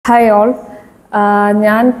Hi all.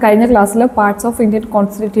 ഞാൻ കഴിഞ്ഞ ക്ലാസ്സിൽ പാർട്സ് ഓഫ് ഇന്ത്യൻ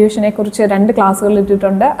കോൺസ്റ്റിറ്റ്യൂഷനെ കുറിച്ച് 2 ക്ലാസ്സുകൾ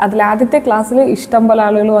ഇട്ടിട്ടുണ്ട്. അതിൽ ആദ്യത്തെ ക്ലാസ്സിൽ ഇഷ്ടം പോലെ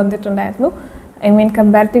ആളുകൾ വന്നിട്ടുണ്ടായിരുന്നു.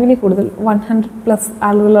 കമ്പാരിറ്റീവ്ലി കൂടുതൽ 100+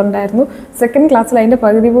 ആളുകളുണ്ടായിരുന്നു. സെക്കൻഡ് ക്ലാസ്സിൽ അതിൻ്റെ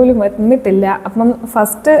പകുതി പോലും വന്നിട്ടില്ല. അപ്പം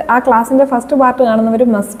ആ ക്ലാസ്സിൻ്റെ ഫസ്റ്റ് പാർട്ട് കാണുന്നവർ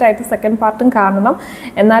മസ്റ്റായിട്ട് സെക്കൻഡ് പാർട്ടും കാണണം,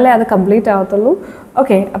 എന്നാലേ അത് കംപ്ലീറ്റ് ആവത്തുള്ളൂ.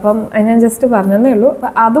 ഓക്കെ, അപ്പം ഞാൻ ജസ്റ്റ് പറഞ്ഞതേ ഉള്ളൂ.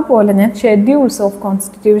 അതുപോലെ ഞാൻ ഷെഡ്യൂൾസ് ഓഫ്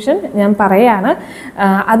കോൺസ്റ്റിറ്റ്യൂഷൻ ഞാൻ പറയുകയാണ്.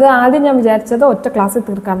 അത് ആദ്യം ഞാൻ വിചാരിച്ചത് ഒറ്റ ക്ലാസ്സിൽ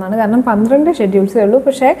തീർക്കാമെന്നാണ്, കാരണം 12 ഷെഡ്യൂൾസേ ഉള്ളൂ.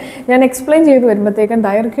 പക്ഷേ ഞാൻ എക്സ്പ്ലെയിൻ ചെയ്ത് വരുമ്പോഴത്തേക്കും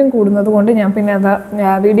ദൈർഘ്യം കൂടുന്നത് കൊണ്ട് ഞാൻ പിന്നെ അത്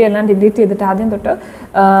വീഡിയോ എല്ലാം ഡിലീറ്റ് ചെയ്തിട്ട് ആദ്യം തൊട്ട്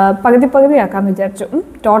പകുതി ആക്കാമെന്ന് വിചാരിച്ചു.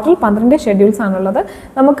 ടോട്ടൽ 12 ഷെഡ്യൂൾസ് ആണുള്ളത്.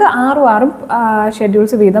 നമുക്ക് 6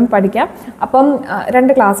 ഷെഡ്യൂൾസ് വീതം പഠിക്കാം. അപ്പം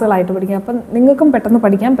 2 ക്ലാസ്സുകളായിട്ട് പഠിക്കാം. അപ്പം നിങ്ങൾക്കും പെട്ടെന്ന്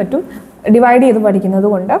പഠിക്കാൻ പറ്റും ഡിവൈഡ് ചെയ്ത് പഠിക്കുന്നത്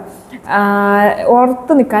കൊണ്ട്.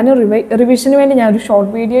 ഓർത്ത് നിൽക്കാനും റിവിഷന് വേണ്ടി ഞാൻ ഒരു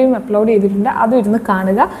ഷോർട്ട് വീഡിയോയും അപ്ലോഡ് ചെയ്തിട്ടുണ്ട്, അതും ഇരുന്ന്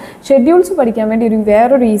കാണുക. ഷെഡ്യൂൾസ് പഠിക്കാൻ വേണ്ടി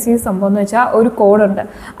വേറൊരു ഈസി സംഭവം എന്ന് വെച്ചാൽ ഒരു കോഡുണ്ട്.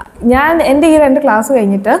 എൻ്റെ ഈ 2 ക്ലാസ്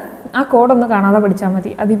കഴിഞ്ഞിട്ട് ആ കോഡൊന്ന് കാണാതെ പഠിച്ചാൽ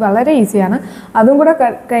മതി. അത് വളരെ ഈസിയാണ്. അതും കൂടെ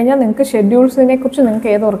കഴിഞ്ഞാൽ നിങ്ങൾക്ക് ഷെഡ്യൂൾസിനെ കുറിച്ച് നിങ്ങൾക്ക്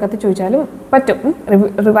ഏത് ഉറക്കത്തിൽ ചോദിച്ചാലും പറ്റും.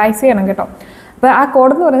 റിവൈസ് ചെയ്യണം കേട്ടോ. അപ്പോൾ ആ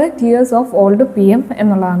കോഡെന്ന് പറയുന്നത് ടിയേഴ്സ് ഓഫ് ഓൾഡ് PM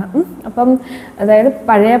എന്നുള്ളതാണ്. അപ്പം അതായത്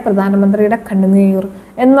പഴയ പ്രധാനമന്ത്രിയുടെ കണ്ണുനീർ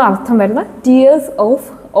എന്ന അർത്ഥം വരുന്ന tears of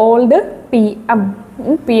old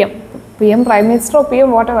PM prime മിനിസ്റ്ററോ PM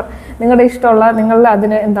whatever നിങ്ങളുടെ ഇഷ്ടമുള്ള നിങ്ങളുടെ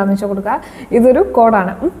അതിന് എന്താണെന്ന് വെച്ചാൽ കൊടുക്കുക. ഇതൊരു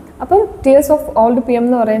കോഡാണ്. അപ്പം ടിയേഴ്സ് ഓഫ് ഓൾഡ് PM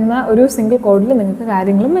എന്ന് പറയുന്ന ഒരു സിംഗിൾ കോഡിൽ നിങ്ങൾക്ക്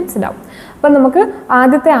കാര്യങ്ങളും മനസ്സിലാവും. അപ്പം നമുക്ക്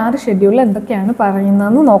ആദ്യത്തെ 6 ഷെഡ്യൂളിൽ എന്തൊക്കെയാണ്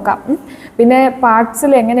പറയുന്നതെന്ന് നോക്കാം. പിന്നെ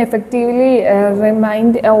പാർട്സിൽ എങ്ങനെ എഫക്റ്റീവ്ലി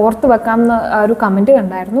ഓർത്ത് വെക്കാമെന്ന് ഒരു കമൻറ്റ്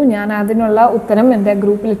കണ്ടായിരുന്നു. ഞാൻ അതിനുള്ള ഉത്തരം എൻ്റെ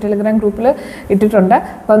ടെലിഗ്രാം ഗ്രൂപ്പിൽ ഇട്ടിട്ടുണ്ട്.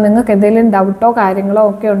 അപ്പം നിങ്ങൾക്ക് എന്തെങ്കിലും ഡൗട്ടോ കാര്യങ്ങളോ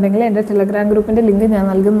ഒക്കെ ഉണ്ടെങ്കിൽ എൻ്റെ ടെലിഗ്രാം ഗ്രൂപ്പിൻ്റെ ലിങ്ക് ഞാൻ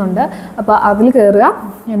നൽകുന്നുണ്ട്. അപ്പോൾ അതിൽ കയറുക,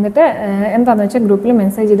 എന്നിട്ട് എന്താണെന്ന് വെച്ചാൽ ഗ്രൂപ്പിൽ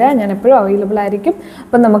മെസ്സേജ് ഇടുക. ഞാൻ എപ്പോഴും അവൈലബിൾ ആയിരിക്കും.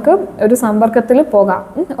 അപ്പം നമുക്ക് ഒരു സമ്പർക്കത്തിൽ പോകാം.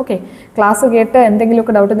 ഓക്കെ, ക്ലാസ് കേട്ട്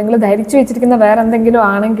എന്തെങ്കിലുമൊക്കെ ഡൗട്ട് നിങ്ങൾ ധരിച്ചു വെച്ചിരിക്കുന്ന വേറെ എന്തെങ്കിലും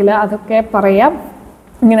ആണെങ്കിൽ അതൊക്കെ പറയാം.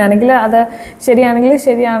 ഇങ്ങനെയാണെങ്കിൽ അത് ശരിയാണെങ്കിൽ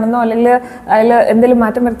ശരിയാണെന്നോ അല്ലെങ്കിൽ അതിൽ എന്തെങ്കിലും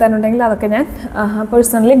മാറ്റം വരുത്താനുണ്ടെങ്കിൽ അതൊക്കെ ഞാൻ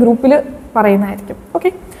പേഴ്സണലി ഗ്രൂപ്പിൽ പറയുന്നതായിരിക്കും. ഓക്കെ,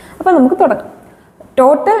 അപ്പോൾ നമുക്ക് തുടങ്ങാം.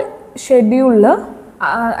 ടോട്ടൽ ഷെഡ്യൂളിൽ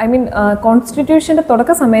കോൺസ്റ്റിറ്റ്യൂഷൻ്റെ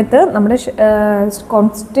തുടക്ക സമയത്ത് നമ്മുടെ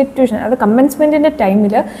കോൺസ്റ്റിറ്റ്യൂഷൻ അത് കമ്മൻസ്മെൻറ്റിൻ്റെ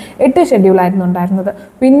ടൈമിൽ 8 ഷെഡ്യൂളായിരുന്നു ഉണ്ടായിരുന്നത്.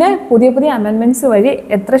 പിന്നെ പുതിയ അമെൻമെൻറ്റ്സ് വഴി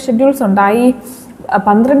എത്ര ഷെഡ്യൂൾസ് ഉണ്ടായി?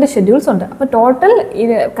 12 ഷെഡ്യൂൾസ് ഉണ്ട്. അപ്പോൾ total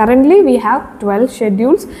currently we have 12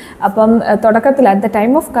 schedules. അപ്പം തുടക്കത്തിൽ at the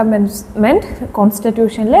time of commencement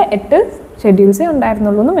കോൺസ്റ്റിറ്റ്യൂഷനിൽ 8 ഷെഡ്യൂൾസേ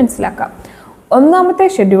ഉണ്ടായിരുന്നുള്ളൂ എന്ന് മനസ്സിലാക്കാം. ഒന്നാമത്തെ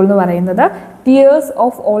ഷെഡ്യൂൾ എന്ന് പറയുന്നത് ടിയേഴ്സ്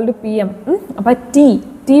ഓഫ് ഓൾഡ് PM. അപ്പോൾ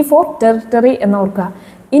ടി ഫോർ ടെറിട്ടറി എന്ന് ഓർക്കുക.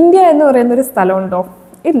 ഇന്ത്യ എന്ന് പറയുന്നൊരു സ്ഥലമുണ്ടോ?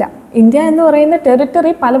 ഇല്ല. ഇന്ത്യ എന്ന് പറയുന്ന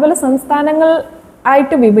ടെറിട്ടറി പല സംസ്ഥാനങ്ങൾ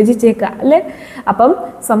ആയിട്ട് വിഭജിച്ചേക്കുക അല്ലേ. അപ്പം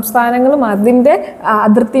സംസ്ഥാനങ്ങളും അതിൻ്റെ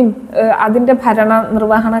അതിർത്തിയും അതിൻ്റെ ഭരണ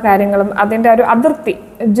നിർവഹണ കാര്യങ്ങളും അതിൻ്റെ ഒരു അതിർത്തി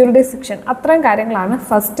ജുറിഡിക്ഷൻ അത്രയും കാര്യങ്ങളാണ്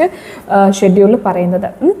ഫസ്റ്റ് ഷെഡ്യൂളിൽ പറയുന്നത്.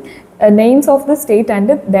 Names of the state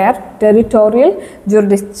and their territorial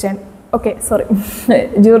jurisdiction. Okay, sorry,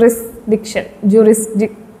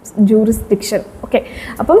 jurisdiction. Okay,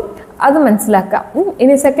 അപ്പം അത് മനസ്സിലാക്കാം.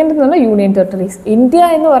 ഇനി സെക്കൻഡ് എന്ന് പറഞ്ഞാൽ യൂണിയൻ ടെറിട്ടറീസ്. ഇന്ത്യ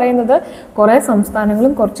എന്ന് പറയുന്നത് കുറേ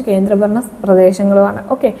സംസ്ഥാനങ്ങളും കുറച്ച് കേന്ദ്രഭരണ പ്രദേശങ്ങളുമാണ്.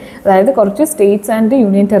 ഓക്കെ, അതായത് കുറച്ച് സ്റ്റേറ്റ്സ് ആൻഡ്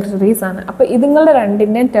യൂണിയൻ ടെറിട്ടറീസ് ആണ്. അപ്പോൾ ഇതുങ്ങളുടെ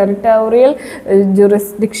രണ്ടിൻ്റെയും ടെറിട്ടോറിയൽ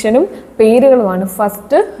ജൂറിസ്ഡിക്ഷനും പേരുകളുമാണ്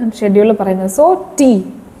ഫസ്റ്റ് ഷെഡ്യൂളിൽ പറയുന്നത്. സോ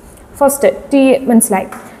ഫസ്റ്റ് ടി മനസ്സിലായി.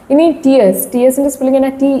 ഇനി ടിയേഴ്സിൻ്റെ സ്പെല്ലിംഗ്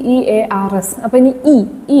ആണ് TEARS. അപ്പോൾ ഇനി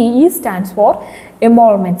E stands for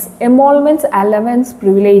എമോൾമെൻറ്റ്സ് allowance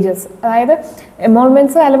privileges. അതായത്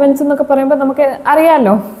എമോൾമെൻറ്റ്സ് അലവൻസ് എന്നൊക്കെ പറയുമ്പോൾ നമുക്ക്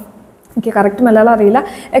അറിയാമല്ലോ, എനിക്ക് കറക്റ്റ് മലയാളം അറിയില്ല.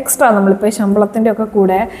 എക്സ്ട്രാ നമ്മളിപ്പോൾ ശമ്പളത്തിൻ്റെ ഒക്കെ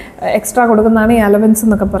കൂടെ എക്സ്ട്രാ കൊടുക്കുന്നതാണ് ഈ അലവൻസ്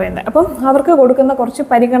എന്നൊക്കെ പറയുന്നത്. അപ്പം അവർക്ക് കൊടുക്കുന്ന കുറച്ച്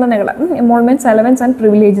പരിഗണനകൾ, എമോൾമെൻറ്റ്സ് അലവൻസ് ആൻഡ്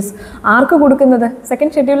പ്രിവിലേജസ്. ആർക്ക് കൊടുക്കുന്നത്?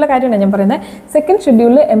 സെക്കൻഡ് ഷെഡ്യൂളിലെ കാര്യമാണ് ഞാൻ പറയുന്നത്. സെക്കൻഡ്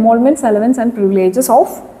ഷെഡ്യൂളിൽ എമോൾമെൻറ്റ്സ് അലവൻസ് ആൻഡ് പ്രിവിലേജസ്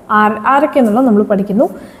ഓഫ് ആരൊക്കെയെന്നുള്ളത് നമ്മൾ പഠിക്കുന്നു.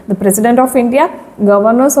 The president of India,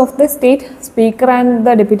 governor's of the state, speaker and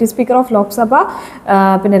the deputy speaker of Lok Sabha,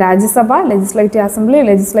 പിന്നെ Rajya Sabha, legislative assembly,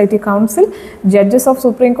 legislative council, judges of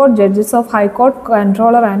supreme court, judges of high court,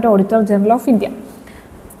 controller and auditor general of India.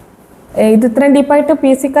 ഇത് ഇത്രയും ഡീപ്പായിട്ട്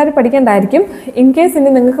PSCക്കാർ പഠിക്കേണ്ടായിരിക്കും. In case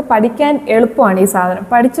ഇനി നിങ്ങൾക്ക് പഠിക്കാൻ എളുപ്പമാണ് ഈ സാധനം.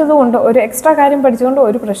 പഠിച്ചതുകൊണ്ട് ഒരു എക്സ്ട്രാ കാര്യം പഠിച്ചുകൊണ്ട്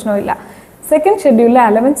ഒരു പ്രശ്നമില്ല. സെക്കൻഡ് ഷെഡ്യൂളിലെ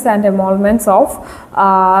അലവൻസ് ആൻഡ് എമോൾമെൻറ്റ്സ് ഓഫ്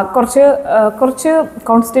കുറച്ച്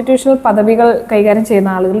കോൺസ്റ്റിറ്റ്യൂഷണൽ പദവികൾ കൈകാര്യം ചെയ്യുന്ന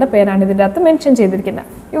ആളുകളുടെ പേരാണ് ഇതിൻ്റെ അകത്ത് മെൻഷൻ ചെയ്തിരിക്കുന്നത്.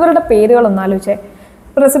 ഇവരുടെ പേരുകളൊന്ന് ആലോചിച്ചേ.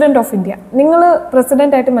 President of India. നിങ്ങൾ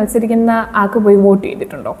പ്രസിഡൻ്റായിട്ട് മത്സരിക്കുന്ന ആൾക്ക് പോയി വോട്ട്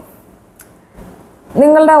ചെയ്തിട്ടുണ്ടോ?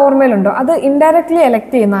 നിങ്ങളുടെ ഓർമ്മയിലുണ്ടോ? അത് ഇൻഡയറക്റ്റ്ലി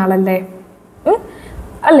എലക്ട് ചെയ്യുന്ന ആളല്ലേ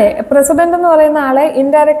അല്ലേ? പ്രസിഡന്റ് എന്ന് പറയുന്ന ആളെ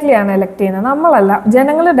ഇൻഡയറക്റ്റ്ലി ആണ് എലക്ട് ചെയ്യുന്നത്, നമ്മളല്ല.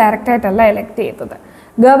 ജനങ്ങൾ ഡയറക്റ്റായിട്ടല്ല എലക്ട് ചെയ്തത്.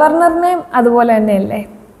 ഗവർണറിനെയും അതുപോലെ തന്നെയല്ലേ.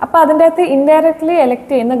 അപ്പോൾ അതിൻ്റെ അകത്ത് ഇൻഡയറക്ട്ലി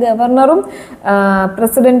എലക്ട് ചെയ്യുന്ന ഗവർണറും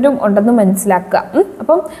പ്രസിഡൻറ്റും ഉണ്ടെന്ന് മനസ്സിലാക്കുക.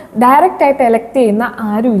 അപ്പം ഡയറക്റ്റായിട്ട് എലക്ട് ചെയ്യുന്ന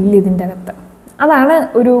ആരും ഇല്ല ഇതിൻ്റെ അകത്ത്. അതാണ്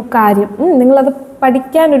ഒരു കാര്യം. നിങ്ങളത്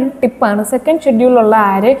പഠിക്കാനൊരു ടിപ്പാണ്. സെക്കൻഡ് ഷെഡ്യൂളിലുള്ള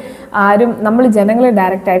ആരും നമ്മൾ ജനങ്ങളെ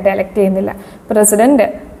ഡയറക്റ്റായിട്ട് എലക്ട് ചെയ്യുന്നില്ല. പ്രസിഡൻറ്റ്,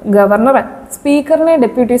 ഗവർണർ, സ്പീക്കറിനെ,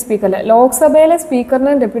 ഡെപ്യൂട്ടി സ്പീക്കറിനെ, ലോക്സഭയിലെ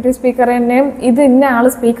സ്പീക്കറിനെയും ഡെപ്യൂട്ടി സ്പീക്കറിനെയും ഇത് ഇന്ന ആൾ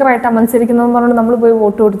സ്പീക്കറായിട്ടാണ് മത്സരിക്കുന്നതെന്ന് പറഞ്ഞുകൊണ്ട് നമ്മൾ പോയി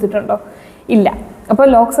വോട്ട് കൊടുത്തിട്ടുണ്ടോ? ഇല്ല. അപ്പോൾ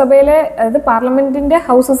ലോക്സഭയിലെ, അതായത് പാർലമെൻറ്റിൻ്റെ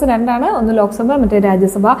ഹൗസസ് രണ്ടാണ്, ഒന്ന് ലോക്സഭ മറ്റേ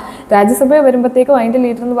രാജ്യസഭ. രാജ്യസഭ വരുമ്പോഴത്തേക്കും അതിൻ്റെ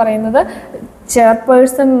ലീഡർ എന്ന് പറയുന്നത്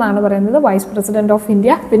ചെയർപേഴ്സൺ എന്നാണ് പറയുന്നത്, വൈസ് പ്രസിഡന്റ് ഓഫ്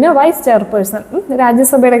ഇന്ത്യ, പിന്നെ വൈസ് ചെയർപേഴ്സൺ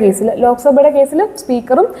രാജ്യസഭയുടെ കേസിൽ. ലോക്സഭയുടെ കേസിൽ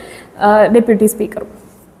സ്പീക്കറും ഡെപ്യൂട്ടി സ്പീക്കറും.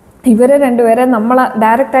 ഇവരെ രണ്ടുപേരെ നമ്മൾ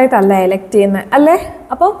ഡയറക്റ്റായിട്ടല്ല എലക്ട് ചെയ്യുന്നത് അല്ലേ?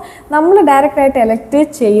 അപ്പം നമ്മൾ ഡയറക്റ്റായിട്ട് എലക്ട്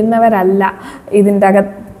ചെയ്യുന്നവരല്ല ഇതിൻ്റെ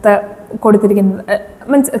അകത്ത് കൊടുത്തിരിക്കുന്നത്,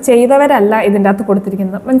 ചെയ്തവരല്ല ഇതിൻ്റെ അകത്ത്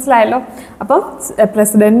കൊടുത്തിരിക്കുന്നത്. മനസ്സിലായല്ലോ? അപ്പം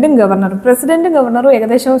പ്രസിഡൻറ്റും ഗവർണറും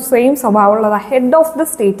ഏകദേശം same സ്വഭാവമുള്ളതാണ്. Head of the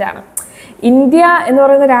state ആണ്. ഇന്ത്യ എന്ന്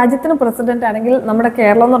പറയുന്ന രാജ്യത്തിന് പ്രസിഡന്റ് ആണെങ്കിൽ നമ്മുടെ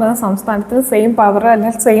കേരളം എന്ന് പറയുന്ന സംസ്ഥാനത്തിന് സെയിം പവർ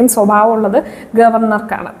അല്ലെങ്കിൽ സെയിം സ്വഭാവമുള്ളത്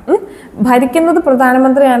ഗവർണർക്കാണ്. ഭരിക്കുന്നത്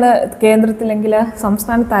പ്രധാനമന്ത്രിയാണ് കേന്ദ്രത്തിലെങ്കിൽ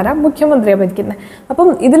സംസ്ഥാനത്താരാ? മുഖ്യമന്ത്രിയാണ് ഭരിക്കുന്നത്.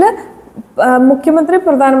 അപ്പം ഇതിൽ മുഖ്യമന്ത്രി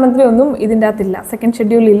പ്രധാനമന്ത്രി ഒന്നും ഇതിൻ്റെ അകത്തില്ല, സെക്കൻഡ്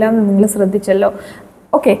ഷെഡ്യൂൾ ഇല്ല എന്ന് നിങ്ങൾ ശ്രദ്ധിച്ചല്ലോ.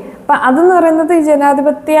 ഓക്കെ, അപ്പം അതെന്ന് പറയുന്നത് ഈ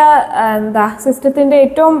ജനാധിപത്യ സിസ്റ്റത്തിൻ്റെ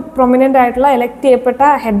ഏറ്റവും പ്രൊമിനൻ്റ് ആയിട്ടുള്ള എലക്ട് ചെയ്യപ്പെട്ട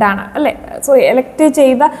ഹെഡാണ് അല്ലേ? എലക്ട്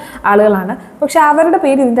ചെയ്ത ആളുകളാണ്. പക്ഷെ അവരുടെ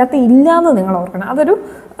പേര് ഇതിൻ്റെ അകത്ത് ഇല്ല എന്ന് നിങ്ങൾ ഓർക്കണം. അതൊരു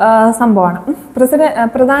സംഭവമാണ്.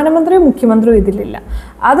 പ്രധാനമന്ത്രിയും മുഖ്യമന്ത്രിയും ഇതിലില്ല.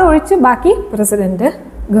 അതൊഴിച്ച് ബാക്കി president,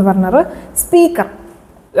 governor, speaker,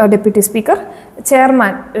 deputy speaker,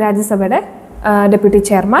 chairman, രാജ്യസഭയുടെ deputy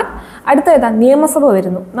chairman. അടുത്ത ഏതാ? നിയമസഭ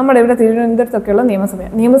വരുന്നു. നമ്മുടെ ഇവിടെ തിരുവനന്തപുരത്തൊക്കെയുള്ള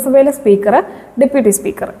നിയമസഭയിലെ സ്പീക്കർ, ഡെപ്യൂട്ടി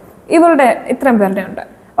സ്പീക്കർ, ഇവരുടെ ഇത്രയും പേരുടെ ഉണ്ട്.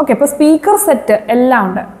 ഓക്കെ, അപ്പോൾ സ്പീക്കർ സെറ്റ് എല്ലാം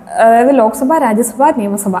ഉണ്ട്. അതായത് ലോക്സഭ, രാജ്യസഭ,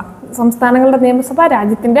 നിയമസഭ, സംസ്ഥാനങ്ങളുടെ നിയമസഭ,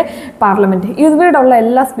 രാജ്യത്തിൻ്റെ പാർലമെൻറ്റ്, ഇവരുടെ ഉള്ള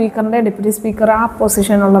എല്ലാ സ്പീക്കറിൻ്റെ, ഡെപ്യൂട്ടി സ്പീക്കർ ആ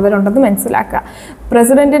പൊസിഷനുള്ളവരുണ്ടെന്ന് മനസ്സിലാക്കുക.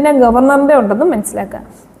 പ്രസിഡൻറ്റിൻ്റെ, ഗവർണറിൻ്റെ ഉണ്ടെന്ന് മനസ്സിലാക്കുക.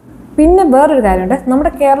 പിന്നെ വേറൊരു കാര്യമുണ്ട്,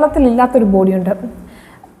 നമ്മുടെ കേരളത്തിൽ ഇല്ലാത്തൊരു ബോഡിയുണ്ട്.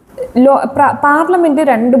 പാർലമെൻറ്റ്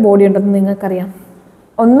 2 ബോഡി ഉണ്ടെന്ന് നിങ്ങൾക്കറിയാം.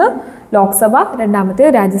 ഒന്ന് ലോക്സഭ, രണ്ടാമത്തെ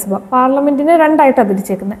രാജ്യസഭ. പാർലമെൻറ്റിനെ 2ആയിട്ടാണ്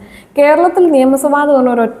തിരിച്ചേക്കുന്നത്. കേരളത്തിൽ നിയമസഭ എന്ന് പറഞ്ഞ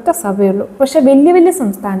ഒരൊറ്റ സഭയുള്ളൂ. പക്ഷേ വലിയ വലിയ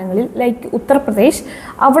സംസ്ഥാനങ്ങളിൽ ലൈക്ക് ഉത്തർപ്രദേശ്,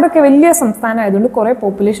 അവിടെയൊക്കെ വലിയ സംസ്ഥാനം ആയതുകൊണ്ട് കുറേ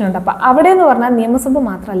പോപ്പുലേഷൻ ഉണ്ട്. അപ്പോൾ അവിടെ എന്ന് പറഞ്ഞാൽ നിയമസഭ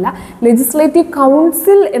മാത്രമല്ല, ലെജിസ്ലേറ്റീവ്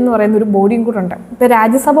കൗൺസിൽ എന്ന് പറയുന്ന ഒരു ബോഡിയും കൂടെ ഉണ്ട്. ഇപ്പോൾ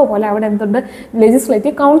രാജ്യസഭ പോലെ അവിടെ എന്തുണ്ട്?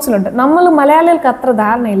 ലെജിസ്ലേറ്റീവ് കൗൺസിലുണ്ട്. നമ്മൾ മലയാളികൾക്ക് അത്ര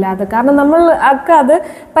ധാരണയില്ല അത്, കാരണം നമ്മൾക്ക് അത്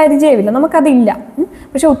പരിചയമില്ല, നമുക്കതില്ല.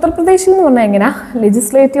 പക്ഷേ ഉത്തർപ്രദേശിൽ എന്ന് പറഞ്ഞാൽ എങ്ങനെയാ?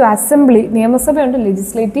 Legislative assembly, നിയമസഭയുണ്ട്,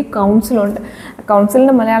 legislative കൗൺസിലുണ്ട്.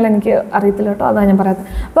 കൗൺസിലിൻ്റെ മലയാളം എനിക്ക് അറിയത്തില്ല കേട്ടോ, അതാണ് ഞാൻ പറയുന്നത്.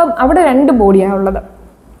 അപ്പം അവിടെ 2 ബോഡിയാണ് ഉള്ളത്.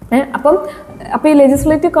 അപ്പം ഈ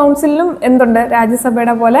ലെജിസ്ലേറ്റീവ് കൗൺസിലിലും എന്തുണ്ട്?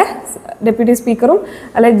 രാജ്യസഭയുടെ പോലെ ഡെപ്യൂട്ടി സ്പീക്കറും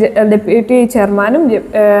അല്ലെ ഡെപ്യൂട്ടി ചെയർമാനും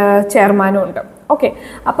ഉണ്ട്. ഓക്കെ,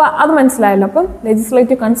 അപ്പോൾ അത് മനസ്സിലായല്ലോ. അപ്പം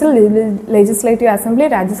legislative council, legislative assembly,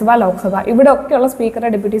 Rajya Sabha, Lok Sabha, ഇവിടെ ഒക്കെയുള്ള speaker,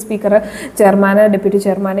 deputy speaker, chairman, deputy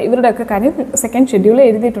chairman, ഇവരുടെയൊക്കെ കാര്യം സെക്കൻഡ് ഷെഡ്യൂൾ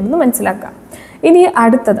എഴുതിയിട്ടുണ്ടെന്ന് മനസ്സിലാക്കുക. ഇനി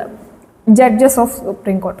അടുത്തത് ജഡ്ജസ് ഓഫ്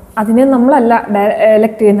സുപ്രീം കോർട്ട്. അതിനെ നമ്മളല്ല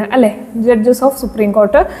എലക്ട് ചെയ്യുന്നത് അല്ലേ? ജഡ്ജസ് ഓഫ് സുപ്രീം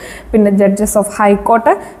കോർട്ട്, പിന്നെ ജഡ്ജസ് ഓഫ്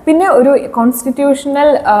ഹൈക്കോർട്ട്, പിന്നെ ഒരു കോൺസ്റ്റിറ്റ്യൂഷണൽ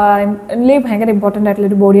ഭയങ്കര ഇമ്പോർട്ടൻ്റ്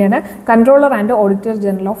ആയിട്ടുള്ളൊരു ബോഡിയാണ് controller and auditor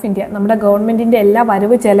general of India. നമ്മുടെ ഗവൺമെൻറ്റിൻ്റെ എല്ലാ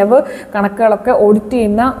വരവ് ചെലവ് കണക്കുകളൊക്കെ ഓഡിറ്റ്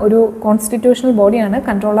ചെയ്യുന്ന ഒരു കോൺസ്റ്റിറ്റ്യൂഷണൽ ബോഡിയാണ്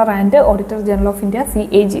controller and auditor general of India,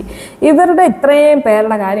 CAG. ഇവരുടെ ഇത്രയും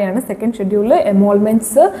പേരുടെ കാര്യമാണ് സെക്കൻഡ് ഷെഡ്യൂളിൽ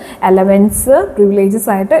എമോൾമെൻറ്റ്സ്, അലവൻസ്, പ്രിവിലേജസ്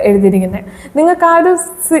ആയിട്ട് എഴുതിയിരിക്കുന്നത്. നിങ്ങൾക്ക് ആ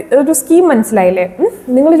ഒരു സ്കീം മനസ്സിലായില്ലേ?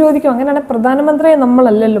 നിങ്ങൾ ചോദിക്കും, അങ്ങനെയാണ് പ്രധാനമന്ത്രിയെ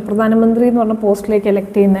നമ്മളല്ലല്ലോ പ്രധാനമന്ത്രി എന്ന് പറഞ്ഞ പോസ്റ്റിലേക്ക്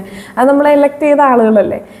എലക്ട് ചെയ്യുന്നത്, അത് നമ്മളെ എലക്ട് ചെയ്ത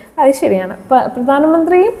ആളുകളല്ലേ? അത് ശരിയാണ്.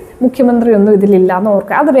 പ്രധാനമന്ത്രിയും മുഖ്യമന്ത്രിയും ഒന്നും ഇതിലില്ല എന്ന്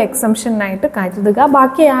ഓർക്കുക. അതൊരു എക്സംഷനായിട്ട് കരുതുക.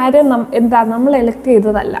 ബാക്കി ആരും നമ്മൾ എലക്ട്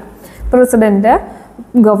ചെയ്തതല്ല. പ്രസിഡന്റ്,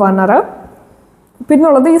 ഗവർണർ,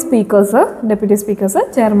 പിന്നുള്ളത് ഈ speakers, deputy speakers,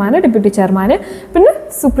 chairman, deputy chairman, പിന്നെ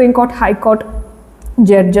supreme court, high court,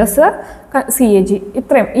 judges, CAG,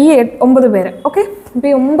 ഇത്രയും ഈ 9 പേര്. ഓക്കെ, അപ്പോൾ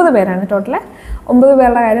ഈ 9 പേരാണ് ടോട്ടൽ. 9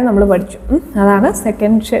 പേരുടെ കാര്യം നമ്മൾ പഠിച്ചു. അതാണ്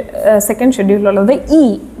second ഷെഡ്യൂളിലുള്ളത്.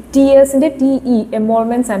 TSൻ്റെ TE,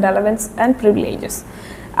 എമോൾമെൻറ്റ്സ് and allowance and privileges,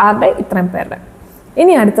 ആരുടെ ഇത്രയും പേരുടെ.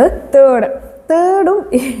 ഇനി അടുത്ത് തേർഡും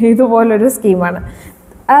ഇതുപോലൊരു സ്കീമാണ്.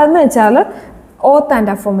 അതെന്ന് വെച്ചാൽ ഓത്ത്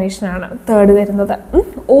ആൻഡ് അഫർമേഷനാണ് തേർഡ് വരുന്നത്.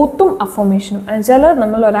 ഓത്തും അഫർമേഷനും എന്ന് വെച്ചാൽ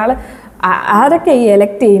നമ്മൾ ഒരാൾ ആരൊക്കെ ഈ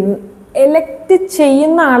എലക്ട്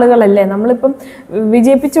ചെയ്യുന്ന ആളുകളല്ലേ? നമ്മളിപ്പം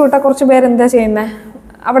വിജയിപ്പിച്ചു വിട്ടാൽ കുറച്ച് പേരെന്താ ചെയ്യുന്നത്?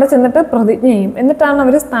 അവിടെ ചെന്നിട്ട് പ്രതിജ്ഞ ചെയ്യും. എന്നിട്ടാണ്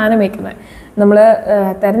അവർ സ്ഥാനം വയ്ക്കുന്നത്. നമ്മൾ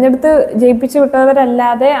തിരഞ്ഞെടുത്ത് ജയിപ്പിച്ചു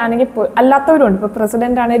വിട്ടവരല്ലാതെ ആണെങ്കിൽ അല്ലാത്തവരുണ്ട്. ഇപ്പോൾ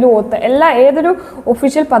പ്രസിഡന്റ് ആണെങ്കിലും ഓത്ത് ഏതൊരു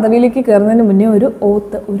ഒഫീഷ്യൽ പദവിയിലേക്ക് കയറുന്നതിന് മുന്നേ ഒരു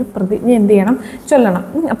ഓത്ത്, ഒരു പ്രതിജ്ഞ എന്ത് ചെയ്യണം, ചൊല്ലണം.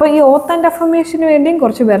 അപ്പോൾ ഈ ഓത്ത് ആൻഡ് അഫർമേഷന് വേണ്ടിയും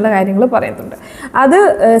കുറച്ച് പേരുടെ കാര്യങ്ങൾ പറയുന്നുണ്ട്. അത്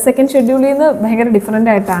സെക്കൻഡ് ഷെഡ്യൂളിൽ നിന്ന് ഭയങ്കര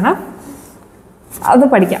ഡിഫറെൻ്റ് ആയിട്ടാണ്. അത്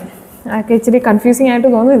പഠിക്കാം. ഇച്ചിരി കൺഫ്യൂസിങ് ആയിട്ട്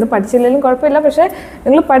തോന്നുന്നു. ഇത് പഠിച്ചില്ലെങ്കിലും കുഴപ്പമില്ല, പക്ഷേ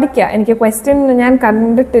നിങ്ങൾ പഠിക്കുക. എനിക്ക് ക്വസ്റ്റ്യൻ ഞാൻ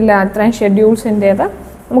കണ്ടിട്ടില്ല അത്രയും ഷെഡ്യൂൾസിൻ്റേത്.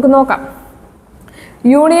 നമുക്ക് നോക്കാം.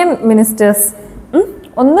 യൂണിയൻ മിനിസ്റ്റേഴ്സ്,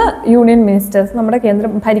 ഒന്ന് യൂണിയൻ മിനിസ്റ്റേഴ്സ് നമ്മുടെ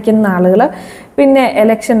കേന്ദ്രം ഭരിക്കുന്ന ആളുകൾ. പിന്നെ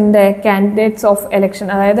ഇലക്ഷൻ്റെ കാൻഡിഡേറ്റ്സ് ഓഫ് ഇലക്ഷൻ,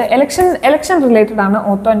 അതായത് ഇലക്ഷൻ റിലേറ്റഡ് ആണ്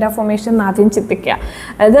ഓത്ത് ആൻഡ് അഫർമേഷൻ എന്ന് ആദ്യം ചിന്തിക്കുക.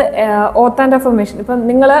 അതായത് ഓത്ത് ആൻഡ് അഫർമേഷൻ,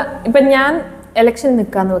 ഇപ്പം ഞാൻ ഇലക്ഷൻ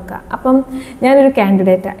നിൽക്കാമെന്ന് വെക്കുക. അപ്പം ഞാനൊരു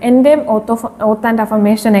കാൻഡിഡേറ്റാണ്. എൻ്റെയും ഓത്ത് ആൻഡ്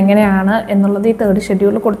അഫർമേഷൻ എങ്ങനെയാണ് എന്നുള്ളത് ഈ തേർഡ്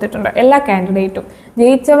ഷെഡ്യൂളിൽ കൊടുത്തിട്ടുണ്ട്. എല്ലാ കാൻഡിഡേറ്റും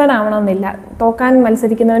ജയിച്ചവനാവണമെന്നില്ല, തോക്കാൻ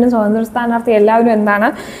മത്സരിക്കുന്നവനും സ്വതന്ത്ര സ്ഥാനാർത്ഥി എല്ലാവരും എന്താണ്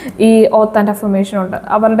ഈ ഓത്ത് ആൻഡ് അഫർമേഷൻ ഉണ്ട്,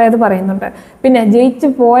 അവരുടേത് പറയുന്നുണ്ട്. പിന്നെ ജയിച്ചു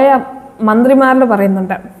പോയ മന്ത്രിമാരുടെ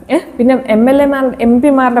പറയുന്നുണ്ട്, പിന്നെ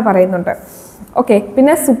MP-മാരുടെ പറയുന്നുണ്ട്. ഓക്കെ,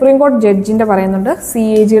 പിന്നെ സുപ്രീം കോടതി ജഡ്ജിൻ്റെ പറയുന്നുണ്ട്,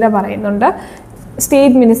 CAG-യുടെ പറയുന്നുണ്ട്,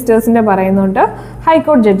 സ്റ്റേറ്റ് മിനിസ്റ്റേഴ്സിൻ്റെ പറയുന്നുണ്ട്,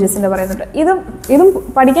 ഹൈക്കോടതി ജഡ്ജസിൻ്റെ പറയുന്നുണ്ട്. ഇതും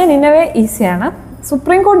പഠിക്കാൻ ഇന്നവേ ഈസിയാണ്.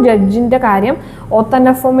 സുപ്രീം കോടതി ജഡ്ജിൻ്റെ കാര്യം ഓത്ത് ആൻഡ്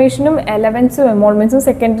അഫർമേഷനും 11th എമോൾമെൻറ്റ്സും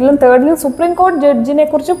സെക്കൻഡിലും തേർഡിലും സുപ്രീം കോടതി ജഡ്ജിനെ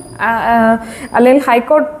കുറിച്ചും അല്ലെങ്കിൽ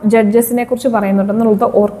ഹൈക്കോടതി ജഡ്ജസിനെ കുറിച്ച് പറയുന്നുണ്ടെന്നുള്ളത്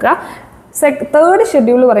ഓർക്കുക. തേർഡ്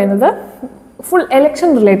ഷെഡ്യൂൾ പറയുന്നത് ഫുൾ ഇലക്ഷൻ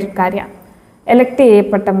റിലേറ്റഡ് കാര്യമാണ്. എലക്ട്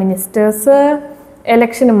ചെയ്യപ്പെട്ട മിനിസ്റ്റേഴ്സ്,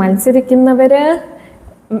 ഇലക്ഷന് മത്സരിക്കുന്നവർ,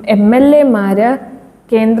 MLA-മാർ,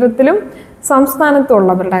 കേന്ദ്രത്തിലും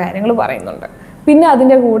സംസ്ഥാനത്തുള്ളവരുടെ കാര്യങ്ങൾ പറയുന്നുണ്ട്. പിന്നെ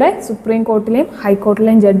അതിൻ്റെ കൂടെ സുപ്രീം കോർട്ടിലെയും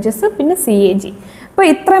ഹൈക്കോർട്ടിലെയും ജഡ്ജസ്, പിന്നെ CAG. അപ്പോൾ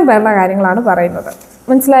ഇത്രയും പേരുടെ കാര്യങ്ങളാണ് പറയുന്നത്.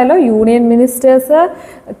 മനസ്സിലായല്ലോ? യൂണിയൻ മിനിസ്റ്റേഴ്സ്,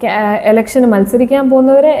 ഇലക്ഷന് മത്സരിക്കാൻ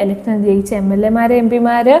പോകുന്നവർ, ഇലക്ഷൻ ജയിച്ച MLA-മാർ,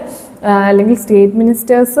 MP-മാർ, അല്ലെങ്കിൽ സ്റ്റേറ്റ്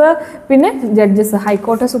മിനിസ്റ്റേഴ്സ്, പിന്നെ judges,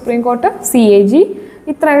 high court, supreme court, CAG.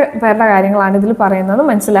 ഇത്ര പേരുടെ കാര്യങ്ങളാണ് ഇതിൽ പറയുന്നത്,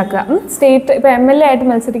 മനസ്സിലാക്കുക. സ്റ്റേറ്റ് ഇപ്പോൾ MLA ആയിട്ട്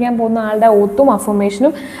മത്സരിക്കാൻ പോകുന്ന ആളുടെ ഓത്തും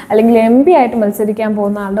അഫർമേഷനും, അല്ലെങ്കിൽ MP ആയിട്ട് മത്സരിക്കാൻ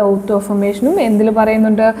പോകുന്ന ആളുടെ ഓത്തും അഫർമേഷനും എന്തിൽ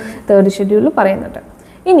പറയുന്നുണ്ട്? തേർഡ് ഷെഡ്യൂളിൽ പറയുന്നുണ്ട്.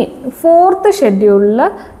 ഇനി ഫോർത്ത് ഷെഡ്യൂളിൽ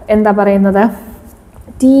എന്താ പറയുന്നത്?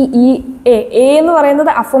 TEA. എന്ന്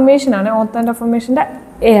പറയുന്നത് അഫർമേഷനാണ്. ഓത്ത് ആൻഡ് അഫർമേഷൻ്റെ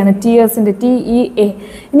A ആണ്, TEAസിൻ്റെ TEA.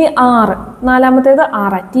 ഇനി 6, നാലാമത്തേത്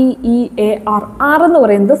 6, TEAR. 6 എന്ന്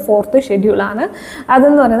പറയുന്നത് ഫോർത്ത് ഷെഡ്യൂളാണ്.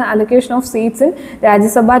 അതെന്ന് പറയുന്നത് allocation of seats in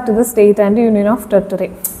Rajya Sabha to the state and union of territory.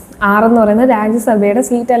 6 എന്ന് പറയുന്നത് രാജ്യസഭയുടെ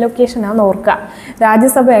സീറ്റ് അലൊക്കേഷൻ ആണെന്ന് ഓർക്കുക.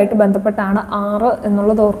 രാജ്യസഭയായിട്ട് ബന്ധപ്പെട്ടാണ് 6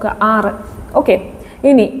 എന്നുള്ളത് ഓർക്കുക. 6. ഓക്കെ,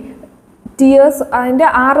 ഇനി ടിയേഴ്സ്, അതിൻ്റെ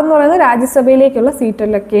 6 എന്ന് പറയുന്നത് രാജ്യസഭയിലേക്കുള്ള സീറ്റ്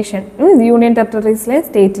അലൊക്കേഷൻ യൂണിയൻ ടെറിട്ടറീസിലെ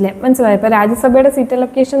സ്റ്റേറ്റിലെ. മനസ്സിലായി? ഇപ്പോൾ രാജ്യസഭയുടെ സീറ്റ്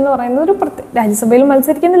അലൊക്കേഷൻ എന്ന് പറയുന്നത് ഒരു രാജ്യസഭയിൽ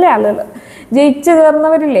മത്സരിക്കുന്നില്ലേ ആളുകൾ, ജയിച്ചു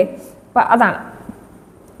കയറുന്നവരില്ലേ, അപ്പം അതാണ്.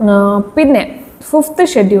 പിന്നെ ഫിഫ്ത്ത്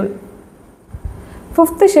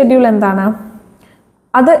ഷെഡ്യൂൾ എന്താണ്?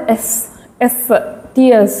 അത് എസ്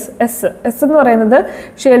എന്ന് പറയുന്നത്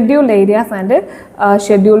ഷെഡ്യൂൾഡ് ഏരിയാസ് ആൻഡ്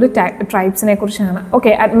ഷെഡ്യൂൾഡ് ട്രൈബ്സിനെ കുറിച്ചാണ്.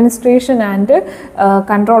 Okay, administration and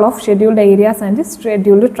control of scheduled areas and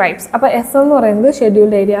scheduled tribes. അപ്പോൾ എസ് എന്ന് പറയുന്നത്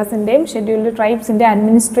ഷെഡ്യൂൾഡ് ഏരിയാസിൻ്റെയും ഷെഡ്യൂൾഡ് ട്രൈബ്സിൻ്റെ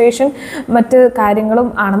അഡ്മിനിസ്ട്രേഷൻ മറ്റ് കാര്യങ്ങളും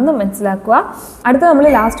ആണെന്ന് മനസ്സിലാക്കുക. അടുത്ത നമ്മൾ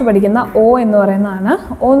ലാസ്റ്റ് പഠിക്കുന്ന O എന്ന് പറയുന്നതാണ്.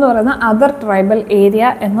 O എന്ന് പറയുന്ന അതർ ട്രൈബൽ ഏരിയ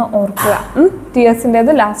എന്ന് ഓർക്കുക.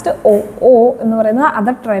 TSൻ്റേത് ലാസ്റ്റ് O എന്ന് പറയുന്നത്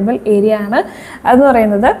അതർ ട്രൈബൽ ഏരിയ ആണ്. അതെന്ന്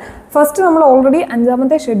പറയുന്നത് ഫസ്റ്റ് നമ്മൾ ഓൾറെഡി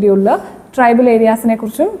 5ാമത്തെ ഷെഡ്യൂളിൽ ട്രൈബൽ ഏരിയാസിനെ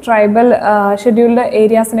കുറിച്ചും ഷെഡ്യൂൾഡ്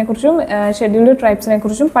ഏരിയാസിനെ കുറിച്ചും ഷെഡ്യൂൾഡ് ട്രൈബ്സിനെ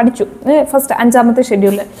കുറിച്ചും പഠിച്ചു. ഫസ്റ്റ് 5ാമത്തെ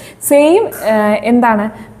ഷെഡ്യൂളിൽ സെയിം എന്താണ്?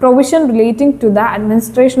 Provision relating to the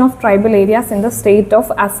administration of tribal areas in the state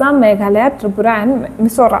of Assam, Meghalaya, Tripura and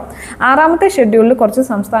Mizoram. 6ാമത്തെ ഷെഡ്യൂളിൽ കുറച്ച്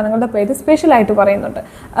സംസ്ഥാനങ്ങളുടെ പേര് സ്പെഷ്യലായിട്ട് പറയുന്നുണ്ട്.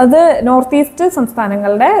 അത് നോർത്ത് ഈസ്റ്റ്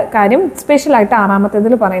സംസ്ഥാനങ്ങളുടെ കാര്യം സ്പെഷ്യലായിട്ട്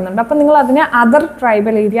 6ാമത്തേതിൽ പറയുന്നുണ്ട്. അപ്പം നിങ്ങൾ അതിനെ അതർ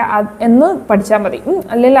ട്രൈബൽ ഏരിയ എന്ന് പഠിച്ചാൽ മതി,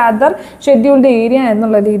 അല്ലെങ്കിൽ അതർ ഷെഡ്യൂൾഡ് ഏരിയ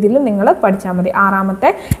എന്നുള്ള രീതിയിൽ നിങ്ങൾ പഠിച്ചാൽ മതി 6ാമത്തെ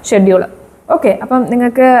ഷെഡ്യൂൾ. ഓക്കെ, അപ്പം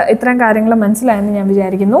നിങ്ങൾക്ക് ഇത്തരം കാര്യങ്ങൾ മനസ്സിലായെന്ന് ഞാൻ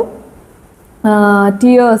വിചാരിക്കുന്നു.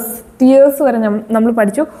 ടിയേഴ്സ് വരെ നമ്മൾ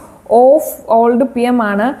പഠിച്ചു. ഓഫ് ഓൾഡ് PM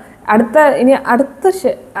ആണ്. അടുത്ത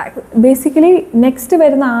ബേസിക്കലി നെക്സ്റ്റ്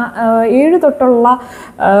വരുന്ന 7 തൊട്ടുള്ള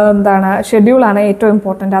ഷെഡ്യൂളാണ് ഏറ്റവും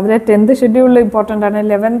ഇമ്പോർട്ടൻ്റ്. അതിൽ 10th ഷെഡ്യൂളിൽ ഇമ്പോർട്ടൻ്റ് ആണ്,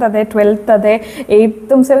 11th അതെ, 12th അതെ,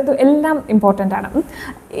 8th 7th എല്ലാം ഇമ്പോർട്ടൻ്റ് ആണ്.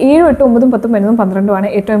 7, 8, 9, 10, 11, 12 ആണ്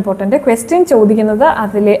ഏറ്റവും ഇമ്പോർട്ടൻ്റ്. ക്വസ്റ്റ്യൻ ചോദിക്കുന്നത്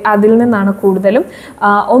അതിൽ നിന്നാണ് കൂടുതലും.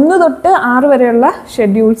 1 തൊട്ട് 6 വരെയുള്ള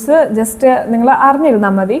ഷെഡ്യൂൾസ് ജസ്റ്റ് നിങ്ങൾ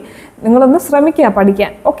അറിഞ്ഞിരുന്നാൽ മതി. നിങ്ങളൊന്ന് ശ്രമിക്കുക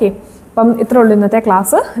പഠിക്കാൻ. ഓക്കെ, അപ്പം ഇത്രേ ഉള്ളൂ ഇന്നത്തെ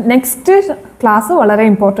ക്ലാസ്. നെക്സ്റ്റ് ക്ലാസ് വളരെ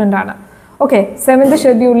ഇമ്പോർട്ടൻ്റ് ആണ്. ഓക്കെ, 7th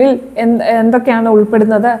ഷെഡ്യൂളിൽ എന്തൊക്കെയാണ്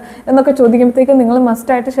ഉൾപ്പെടുന്നത് എന്നൊക്കെ ചോദിക്കുമ്പോഴത്തേക്കും നിങ്ങൾ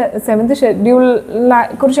മസ്റ്റായിട്ട് 7th ഷെഡ്യൂളിനെ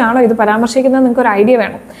കുറിച്ചാണോ ഇത് പരാമർശിക്കുന്നത് നിങ്ങൾക്ക് ഒരു ഐഡിയ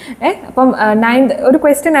വേണം. അപ്പം 9th ഒരു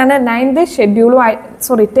ക്വസ്റ്റ്യൻ ആണ്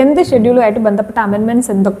 10th ഷെഡ്യൂളുമായിട്ട് ബന്ധപ്പെട്ട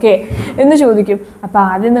അമെൻമെൻറ്റ്സ് എന്തൊക്കെ എന്ന് ചോദിക്കും. അപ്പോൾ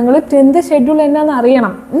ആദ്യം നിങ്ങൾ 10th ഷെഡ്യൂൾ എന്നാന്ന്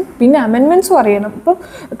അറിയണം, പിന്നെ അമെൻമെൻറ്റ്സും അറിയണം. അപ്പം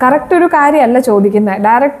കറക്റ്റ് ഒരു കാര്യമല്ല ചോദിക്കുന്നത്,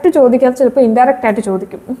 ഡയറക്റ്റ് ചോദിക്കാതെ ചിലപ്പോൾ ഇൻഡയറക്റ്റ് ആയിട്ട്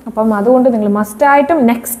ചോദിക്കും. അപ്പം അതുകൊണ്ട് നിങ്ങൾ മസ്റ്റായിട്ടും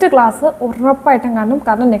നെക്സ്റ്റ് ക്ലാസ് ഉറപ്പായിട്ടും കാണണം,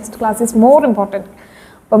 കാരണം next class is more important.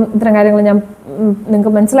 അപ്പം ഇത്തരം കാര്യങ്ങൾ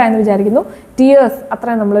നിങ്ങൾക്ക് മനസ്സിലായെന്ന് വിചാരിക്കുന്നു. ടിയേഴ്സ്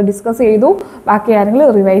അത്രയും നമ്മൾ ഡിസ്കസ് ചെയ്തു, ബാക്കി കാര്യങ്ങൾ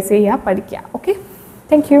റിവൈസ് ചെയ്യുക, പഠിക്കുക. Okay,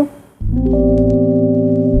 thank you.